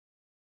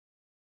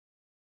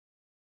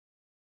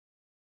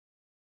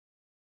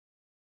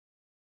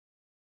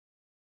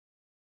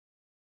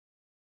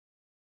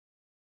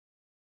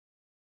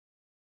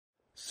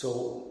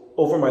So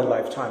over my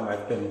lifetime,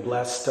 I've been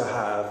blessed to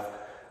have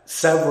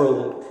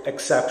several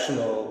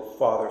exceptional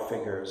father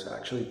figures,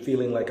 actually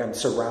feeling like I'm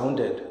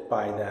surrounded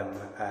by them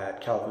at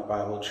Calvary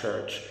Bible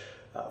Church.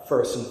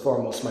 First and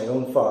foremost, my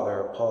own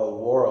father, Paul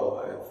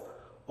Worrell. I've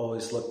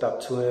always looked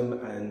up to him,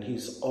 and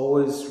he's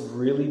always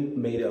really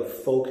made a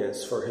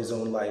focus for his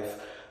own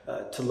life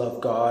to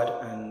love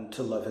God and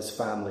to love his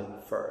family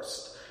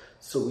first.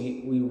 So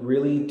we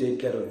really did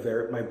get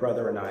my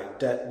brother and I,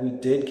 we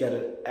did get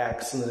an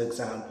excellent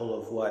example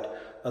of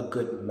what a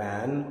good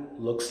man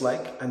looks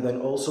like, and then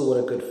also what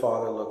a good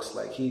father looks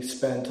like. He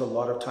spent a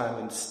lot of time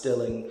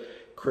instilling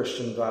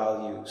Christian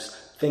values,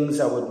 things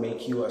that would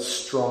make you a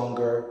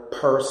stronger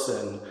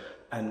person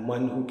and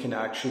one who can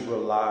actually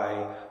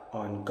rely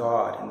on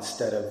God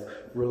instead of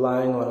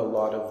relying on a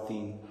lot of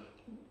the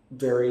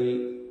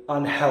very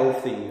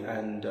unhealthy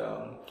and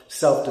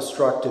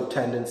self-destructive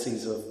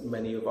tendencies of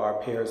many of our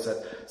peers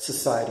that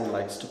society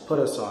likes to put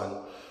us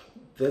on.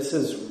 This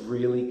has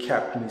really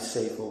kept me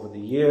safe over the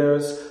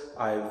years.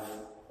 I've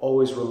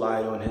always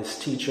relied on his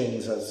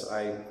teachings as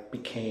I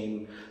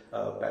became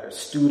a better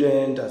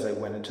student, as I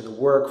went into the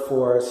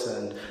workforce,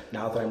 and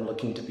now that I'm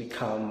looking to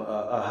become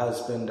a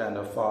husband and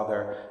a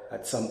father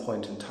at some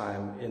point in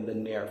time in the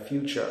near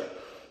future.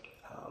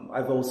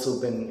 I've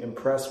also been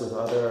impressed with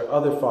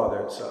other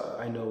fathers.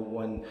 I know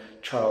one,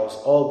 Charles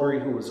Albury,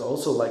 who was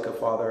also like a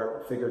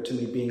father figure to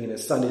me, being in a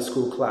Sunday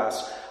school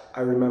class. I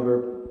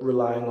remember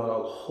relying on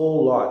a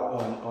whole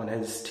lot on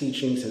his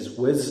teachings, his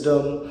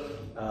wisdom,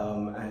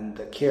 and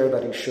the care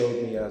that he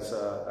showed me as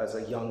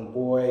a young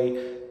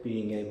boy,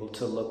 being able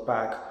to look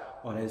back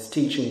on his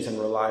teachings and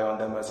rely on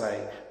them as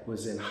I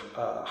was in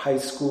high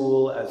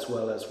school, as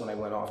well as when I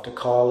went off to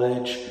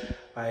college.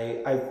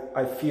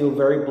 I feel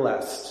very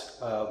blessed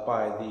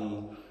by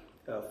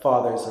the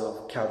fathers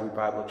of Calvary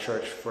Bible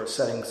Church for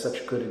setting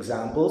such good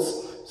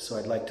examples. So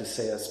I'd like to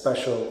say a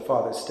special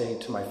Father's Day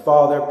to my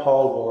father,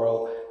 Paul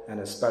Worrell, and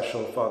a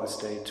special Father's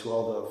Day to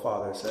all the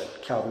fathers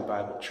at Calvary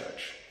Bible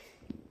Church.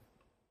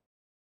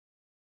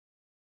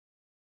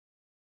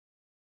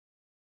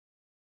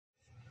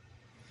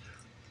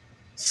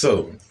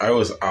 So I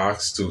was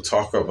asked to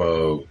talk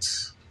about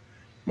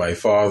my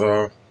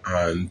father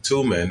and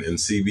two men in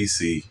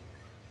CBC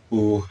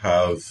who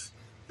have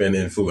been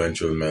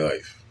influential in my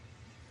life.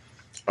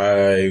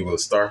 I will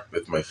start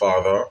with my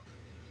father.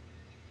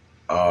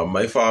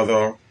 My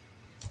father,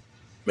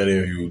 many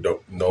of you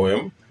don't know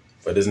him,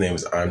 but his name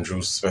is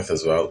Andrew Smith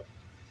as well.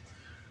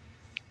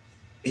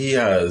 He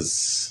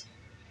has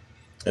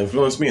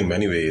influenced me in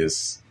many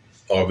ways,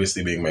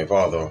 obviously being my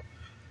father,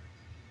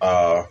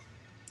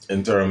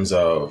 in terms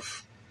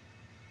of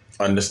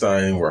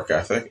understanding work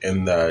ethic,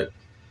 in that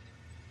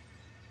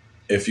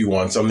if you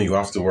want something, you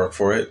have to work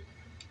for it.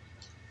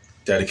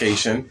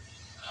 Dedication,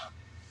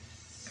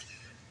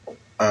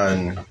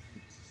 and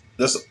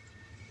just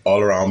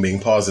all around being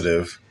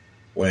positive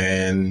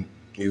when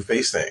you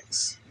face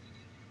things.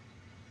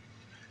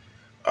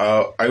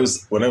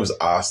 When I was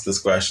asked this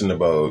question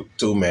about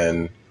two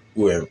men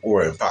who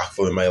were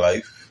impactful in my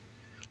life,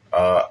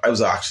 I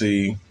was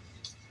actually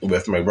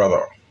with my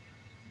brother.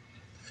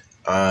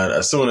 And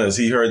as soon as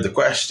he heard the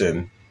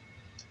question,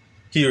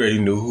 he already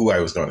knew who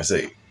I was going to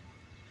say.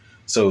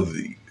 So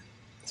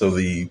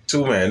the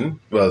two men,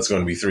 well, it's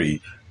going to be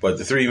three, but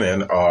the three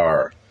men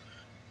are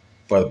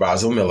Brother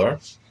Basil Miller,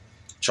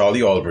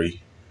 Charlie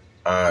Albury,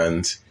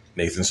 and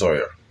Nathan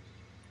Sawyer.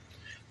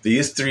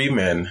 These three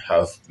men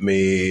have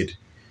made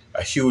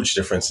a huge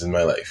difference in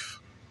my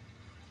life.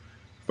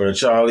 Brother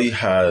Charlie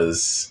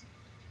has,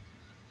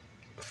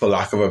 for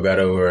lack of a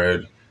better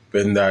word,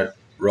 been that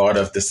rod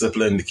of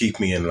discipline to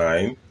keep me in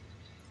line.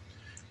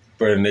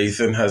 Brother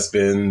Nathan has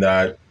been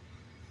that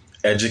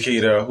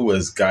educator who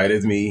has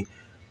guided me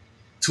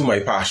to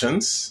my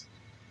passions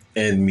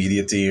in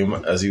media team,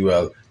 as you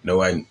well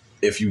know. And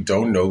if you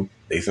don't know,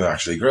 Nathan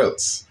actually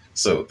grills.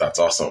 So that's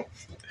awesome.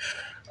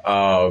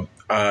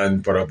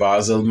 And Brother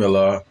Basil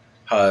Miller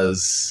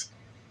has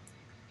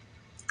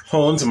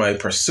honed my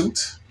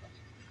pursuit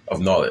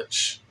of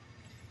knowledge,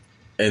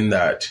 in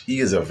that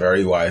he is a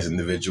very wise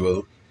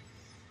individual.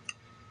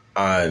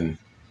 And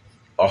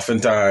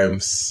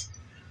oftentimes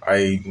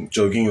I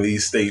jokingly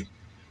state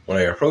when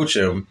I approach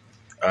him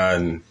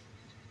and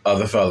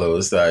other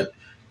fellows that,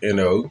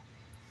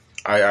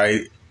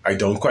 I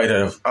don't quite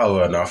have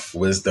enough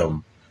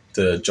wisdom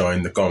to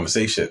join the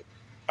conversation.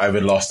 I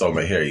haven't lost all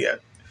my hair yet.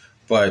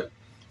 But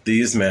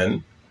these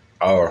men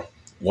are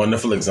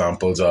wonderful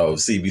examples of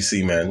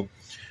CBC men.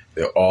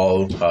 They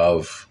all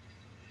have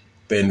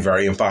been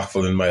very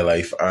impactful in my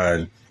life,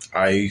 and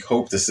I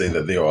hope to say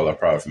that they all are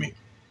proud of me.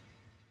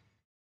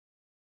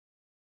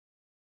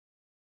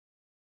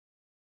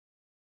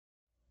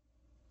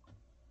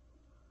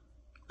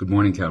 Good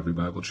morning, Calvary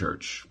Bible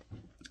Church.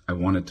 I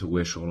wanted to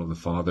wish all of the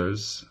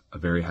fathers a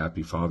very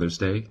happy Father's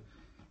Day.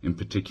 In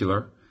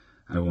particular,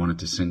 I wanted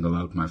to single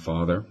out my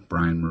father,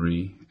 Brian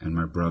Marie, and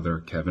my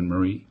brother, Kevin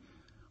Marie.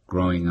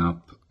 Growing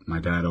up, my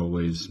dad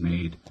always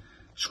made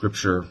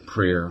scripture,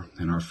 prayer,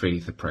 and our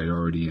faith a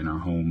priority in our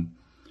home.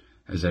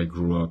 as I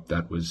grew up,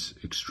 that was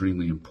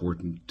extremely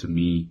important to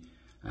me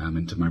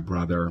and to my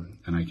brother.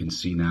 And I can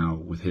see now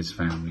with his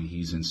family,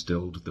 he's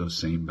instilled those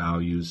same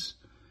values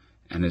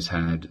and has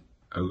had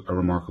a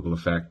remarkable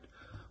effect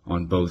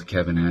on both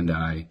Kevin and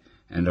I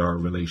and our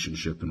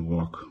relationship and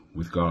walk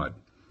with God.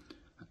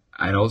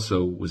 I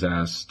also was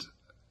asked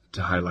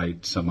to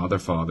highlight some other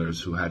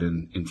fathers who had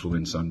an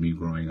influence on me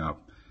growing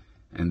up,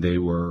 and they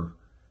were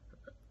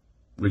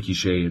Ricky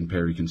Shea and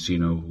Perry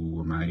Consino, who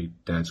were my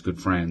dad's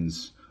good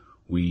friends.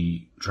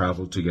 We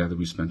traveled together.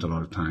 We spent a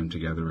lot of time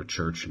together at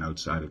church and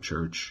outside of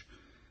church.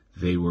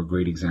 They were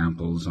great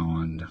examples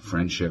on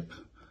friendship,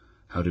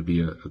 how to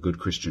be a good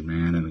Christian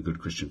man and a good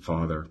Christian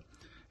father.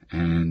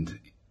 And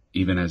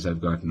even as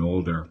I've gotten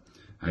older,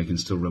 I can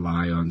still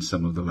rely on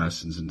some of the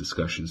lessons and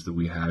discussions that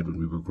we had when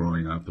we were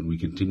growing up, and we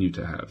continue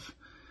to have.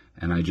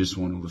 And I just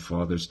want all the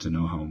fathers to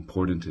know how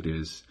important it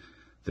is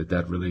that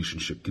that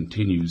relationship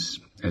continues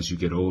as you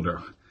get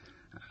older.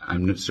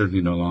 I'm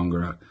certainly no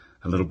longer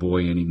a little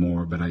boy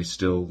anymore, but I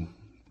still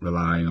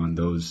rely on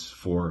those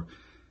four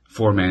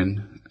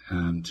men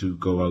to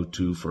go out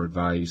to for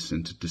advice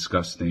and to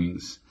discuss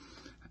things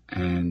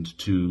and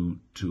to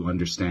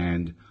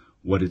understand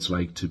what it's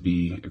like to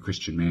be a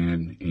Christian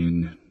man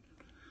in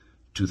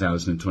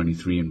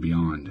 2023 and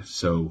beyond.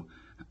 So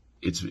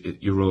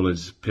your role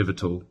is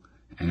pivotal,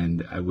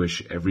 and I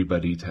wish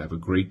everybody to have a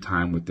great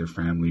time with their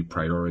family,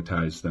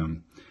 prioritize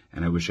them,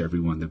 and I wish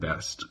everyone the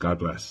best. God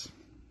bless.